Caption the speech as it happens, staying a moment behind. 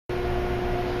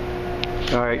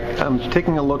All right, I'm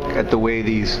taking a look at the way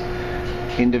these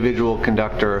individual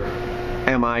conductor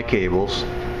MI cables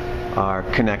are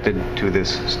connected to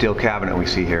this steel cabinet we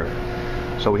see here.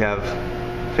 So we have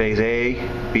phase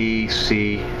A, B,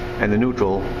 C, and the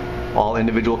neutral, all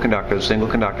individual conductors, single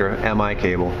conductor MI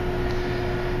cable,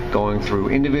 going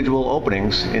through individual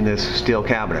openings in this steel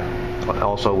cabinet,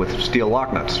 also with steel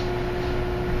lock nuts.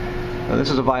 Now this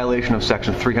is a violation of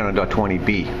section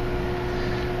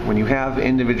 300.20b. When you have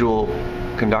individual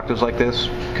conductors like this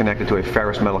connected to a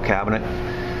ferrous metal cabinet,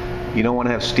 you don't want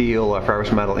to have steel or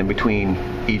ferrous metal in between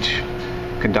each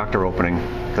conductor opening,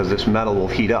 because this metal will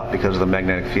heat up because of the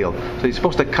magnetic field. So you're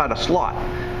supposed to cut a slot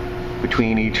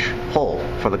between each hole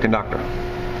for the conductor,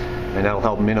 and that'll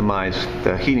help minimize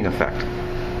the heating effect.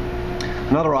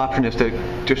 Another option is to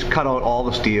just cut out all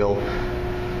the steel,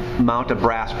 mount a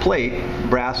brass plate.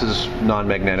 Brass is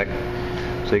non-magnetic,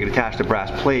 so you can attach the brass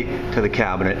plate to the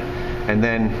cabinet and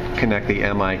then connect the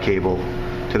MI cable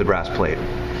to the brass plate.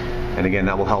 And again,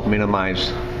 that will help minimize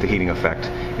the heating effect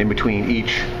in between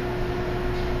each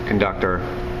conductor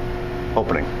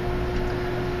opening.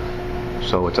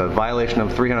 So it's a violation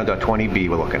of 300.20b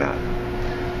we're looking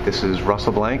at. This is Russ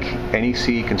LeBlanc,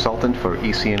 NEC consultant for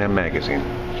EC&M magazine.